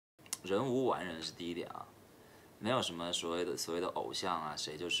人无完人是第一点啊，没有什么所谓的偶像啊，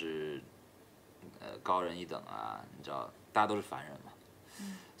谁就是高人一等啊，你知道，大家都是凡人嘛。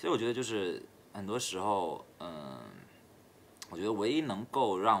所以我觉得就是很多时候，我觉得唯一能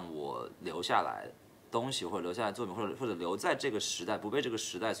够让我留下来东西，或者留下来作品，或者留在这个时代，不被这个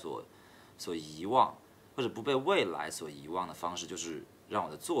时代所遗忘，或者不被未来所遗忘的方式，就是让我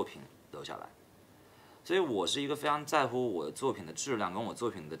的作品留下来。所以我是一个非常在乎我的作品的质量，跟我作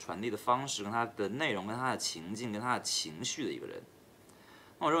品的传递的方式，跟它的内容，跟它的情境，跟它的情绪的一个人。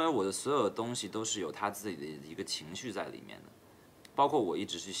那我认为我的所有的东西都是有它自己的一个情绪在里面的，包括我一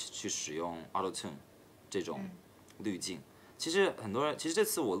直去使用 autotune 这种滤镜。其实很多人，其实这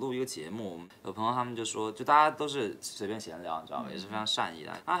次我录一个节目，有朋友他们就说，就大家都是随便闲聊，你知道吗？也是非常善意的。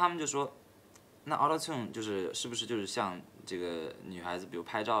然后他们就说，那 autotune 是不是就是像这个女孩子，比如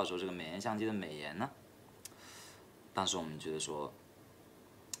拍照的时候，这个美颜相机的美颜呢？当时我们觉得说，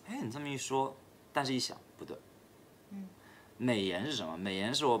哎，你这么一说，但是一想不对，美颜是什么？美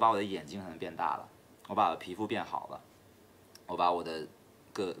颜是我把我的眼睛可能变大了，我把我的皮肤变好了，我把我的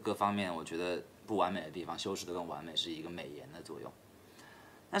各方面我觉得不完美的地方修饰得更完美，是一个美颜的作用。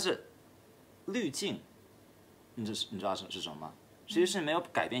但是滤镜，你知道是什么吗？其实是没有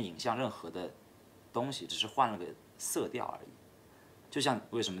改变影像任何的东西，只是换了个色调而已。就像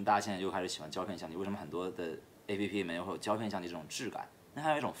为什么大家现在又开始喜欢胶片相机？为什么很多的 APP 里面会有胶片相机这种质感？那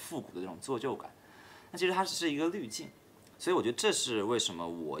它有一种复古的这种做旧感。那其实它是一个滤镜，所以我觉得这是为什么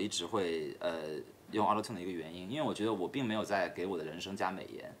我一直会用 autotune 的一个原因，因为我觉得我并没有在给我的人声加美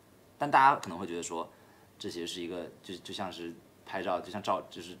颜，但大家可能会觉得说，这其实是一个就像是拍照，就像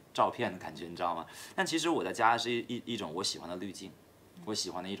就是照片的感觉，你知道吗？但其实我在加的是一种我喜欢的滤镜，我喜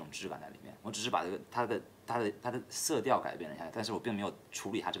欢的一种质感在里面，我只是把这个它的色调改变了一下，但是我并没有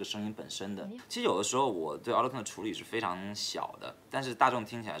处理它这个声音本身的。其实有的时候我对 autotune 的处理是非常小的，但是大众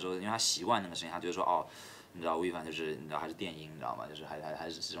听起来的时候，因为他习惯那个声音，他觉得说哦，你知道吴亦凡就是你知道还是电音，你知道吗？就是还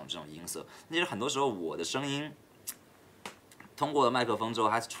是这种音色。其实很多时候我的声音通过了麦克风之后，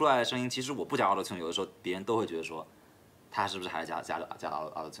还出来的声音，其实我不加 autotune， 有的时候别人都会觉得说他是不是还是加了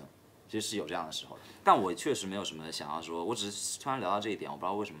autotune。其实是有这样的时候，但我确实没有什么想要说，我只是突然聊到这一点，我不知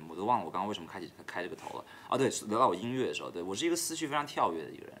道为什么，我都忘了我刚刚为什么开这个头了。啊，对，聊到我音乐的时候，对我是一个思绪非常跳跃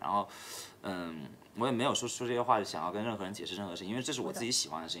的一个人，然后，我也没有说这些话想要跟任何人解释任何事情，因为这是我自己喜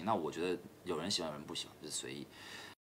欢的事情。那我觉得有人喜欢，有人不喜欢，就是随意。